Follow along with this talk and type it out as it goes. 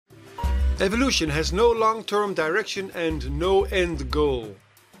Evolution has no long-term direction and no end goal.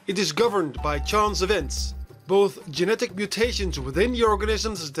 It is governed by chance events, both genetic mutations within the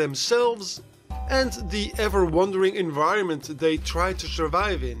organisms themselves and the ever-wandering environment they try to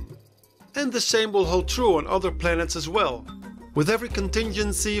survive in. And the same will hold true on other planets as well. With every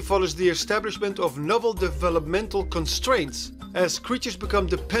contingency follows the establishment of novel developmental constraints, as creatures become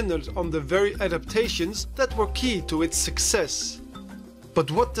dependent on the very adaptations that were key to its success. But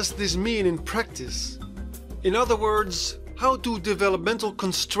what does this mean in practice? In other words, how do developmental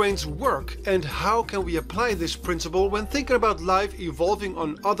constraints work, and how can we apply this principle when thinking about life evolving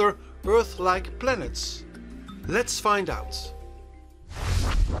on other Earth-like planets? Let's find out.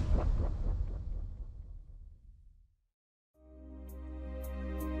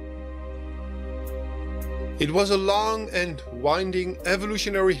 It was a long and winding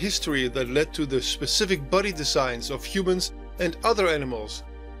evolutionary history that led to the specific body designs of humans and other animals.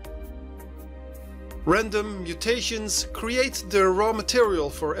 Random mutations create the raw material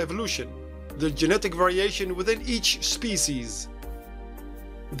for evolution, the genetic variation within each species.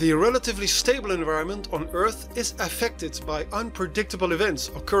 The relatively stable environment on Earth is affected by unpredictable events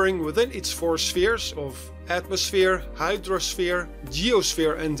occurring within its four spheres of atmosphere, hydrosphere,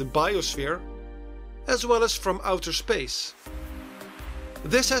 geosphere and biosphere, as well as from outer space.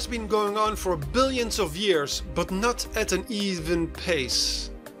 This has been going on for billions of years, but not at an even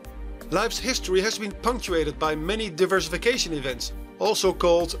pace. Life's history has been punctuated by many diversification events, also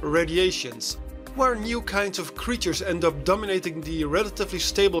called radiations, where new kinds of creatures end up dominating the relatively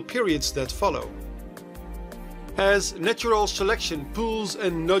stable periods that follow. As natural selection pulls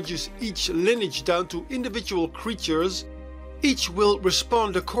and nudges each lineage down to individual creatures, each will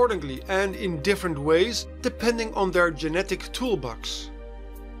respond accordingly and in different ways depending on their genetic toolbox.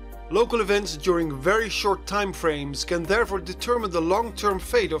 Local events during very short time frames can therefore determine the long-term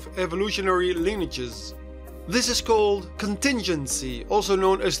fate of evolutionary lineages. This is called contingency, also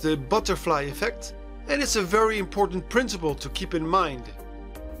known as the butterfly effect, and it's a very important principle to keep in mind.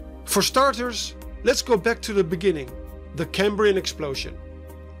 For starters, let's go back to the beginning, the Cambrian explosion.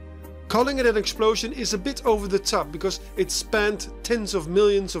 Calling it an explosion is a bit over the top because it spanned tens of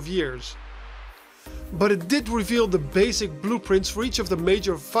millions of years. But it did reveal the basic blueprints for each of the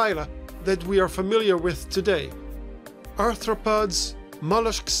major phyla that we are familiar with today. Arthropods,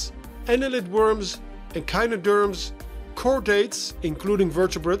 mollusks, annelid worms, echinoderms, chordates, including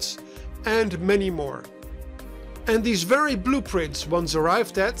vertebrates, and many more. And these very blueprints, once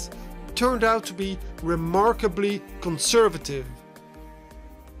arrived at, turned out to be remarkably conservative.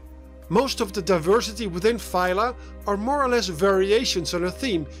 Most of the diversity within phyla are more or less variations on a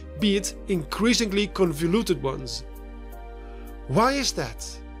theme, be it increasingly convoluted ones. Why is that?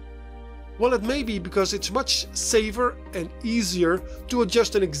 Well, it may be because it's much safer and easier to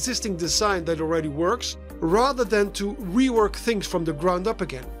adjust an existing design that already works, rather than to rework things from the ground up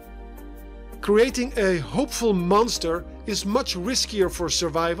again. Creating a hopeful monster is much riskier for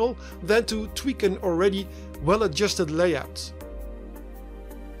survival than to tweak an already well-adjusted layout.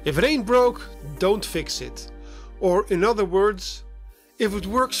 If it ain't broke, don't fix it. Or in other words, if it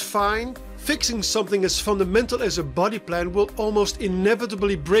works fine, fixing something as fundamental as a body plan will almost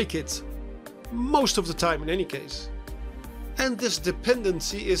inevitably break it. Most of the time in any case. And this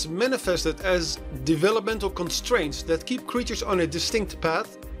dependency is manifested as developmental constraints that keep creatures on a distinct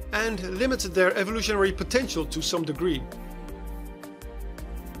path and limit their evolutionary potential to some degree.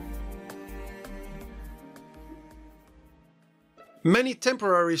 Many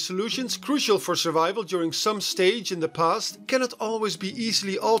temporary solutions crucial for survival during some stage in the past cannot always be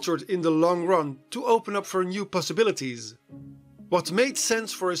easily altered in the long run to open up for new possibilities. What made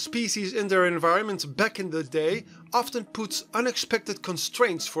sense for a species in their environment back in the day often puts unexpected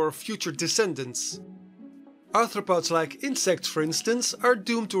constraints for future descendants. Arthropods like insects, for instance, are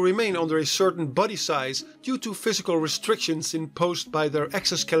doomed to remain under a certain body size due to physical restrictions imposed by their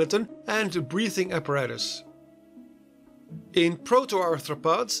exoskeleton and breathing apparatus. In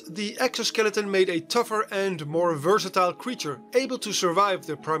proto-arthropods, the exoskeleton made a tougher and more versatile creature, able to survive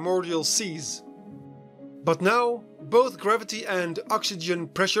the primordial seas. But now, both gravity and oxygen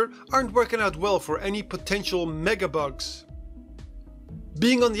pressure aren't working out well for any potential megabugs.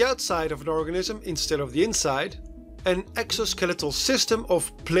 Being on the outside of an organism instead of the inside, an exoskeletal system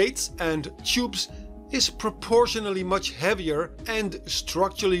of plates and tubes is proportionally much heavier and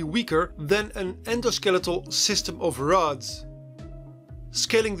structurally weaker than an endoskeletal system of rods.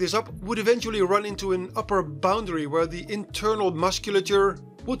 Scaling this up would eventually run into an upper boundary where the internal musculature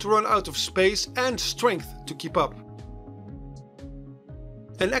would run out of space and strength to keep up.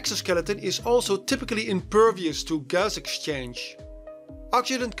 An exoskeleton is also typically impervious to gas exchange.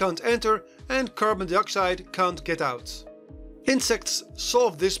 oxygen can't enter and carbon dioxide can't get out. Insects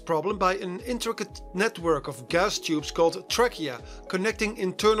solve this problem by an intricate network of gas tubes called trachea, connecting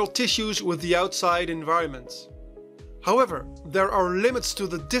internal tissues with the outside environment. However, there are limits to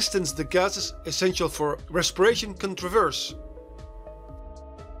the distance the gases essential for respiration can traverse.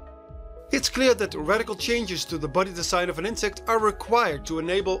 It's clear that radical changes to the body design of an insect are required to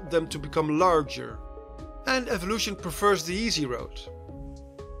enable them to become larger, and evolution prefers the easy road.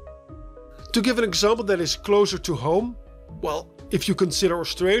 To give an example that is closer to home, well, if you consider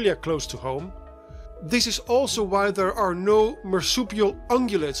Australia close to home, this is also why there are no marsupial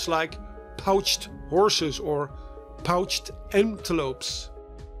ungulates like pouched horses or pouched antelopes.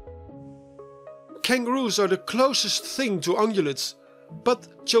 Kangaroos are the closest thing to ungulates,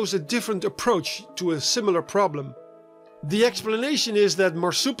 but chose a different approach to a similar problem. The explanation is that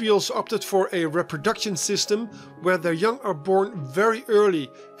marsupials opted for a reproduction system where their young are born very early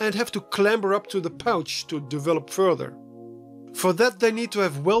and have to clamber up to the pouch to develop further. For that they need to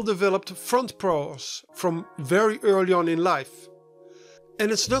have well-developed front paws from very early on in life.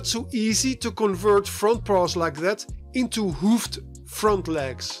 And it's not so easy to convert front paws like that into hoofed front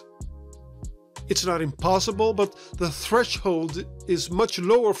legs. It's not impossible, but the threshold is much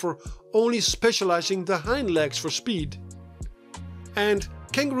lower for only specializing the hind legs for speed. And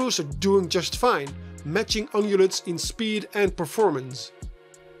kangaroos are doing just fine, matching ungulates in speed and performance.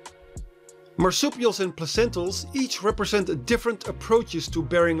 Marsupials and placentals each represent different approaches to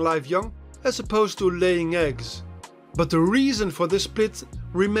bearing live young as opposed to laying eggs. But the reason for this split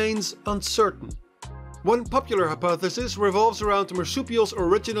remains uncertain. One popular hypothesis revolves around marsupials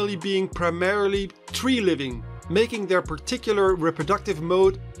originally being primarily tree-living, making their particular reproductive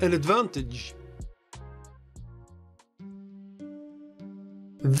mode an advantage.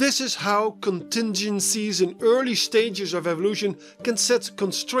 This is how contingencies in early stages of evolution can set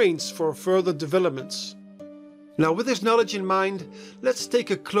constraints for further developments. Now, with this knowledge in mind, let's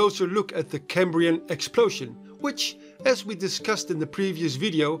take a closer look at the Cambrian explosion, which, as we discussed in the previous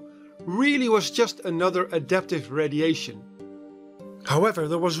video, really was just another adaptive radiation. However,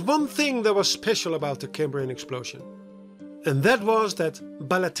 there was one thing that was special about the Cambrian explosion. And that was that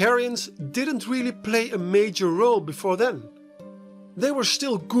bilaterians didn't really play a major role before then. They were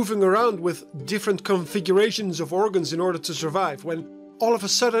still goofing around with different configurations of organs in order to survive, when all of a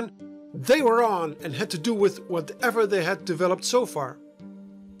sudden they were on and had to do with whatever they had developed so far.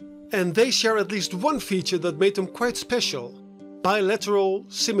 And they share at least one feature that made them quite special: bilateral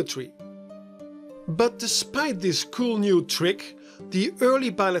symmetry. But despite this cool new trick, the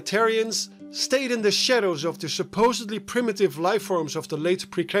early bilaterians stayed in the shadows of the supposedly primitive lifeforms of the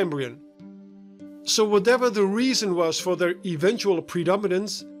late Precambrian. So whatever the reason was for their eventual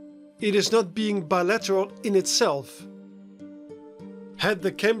predominance, it is not being bilateral in itself. Had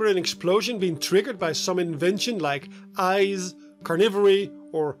the Cambrian explosion been triggered by some invention like eyes, carnivory,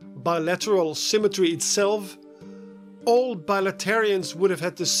 or bilateral symmetry itself, all bilaterians would have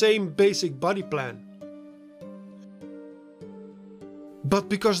had the same basic body plan. But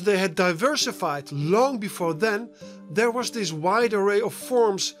because they had diversified long before then, there was this wide array of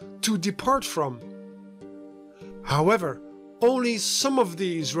forms to depart from. However, only some of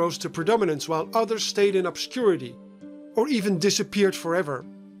these rose to predominance while others stayed in obscurity, or even disappeared forever.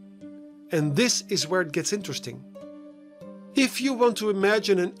 And this is where it gets interesting. If you want to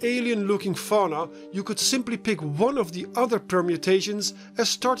imagine an alien-looking fauna, you could simply pick one of the other permutations as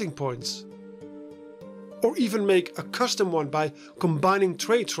starting points. Or even make a custom one by combining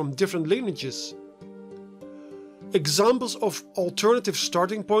traits from different lineages. Examples of alternative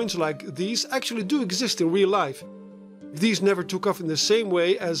starting points like these actually do exist in real life. These never took off in the same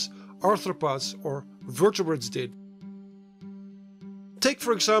way as arthropods or vertebrates did. Take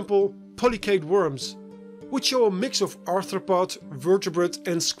for example polycate worms, which show a mix of arthropod, vertebrate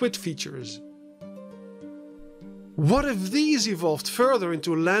and squid features. What if these evolved further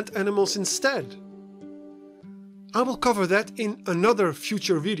into land animals instead? I will cover that in another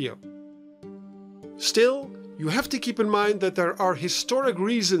future video. Still, you have to keep in mind that there are historic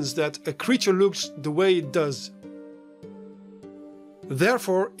reasons that a creature looks the way it does.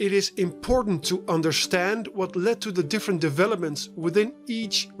 Therefore, it is important to understand what led to the different developments within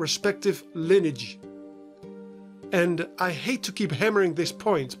each respective lineage. And I hate to keep hammering this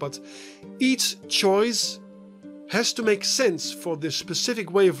point, but each choice has to make sense for the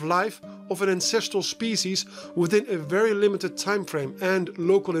specific way of life of an ancestral species within a very limited time frame and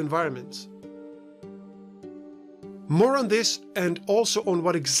local environment. More on this and also on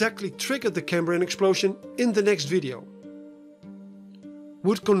what exactly triggered the Cambrian explosion in the next video.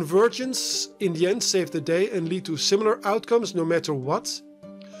 Would convergence in the end save the day and lead to similar outcomes no matter what?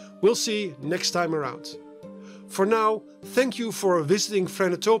 We'll see next time around. For now, thank you for visiting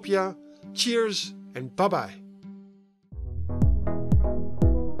Frienditopia. Cheers and bye bye.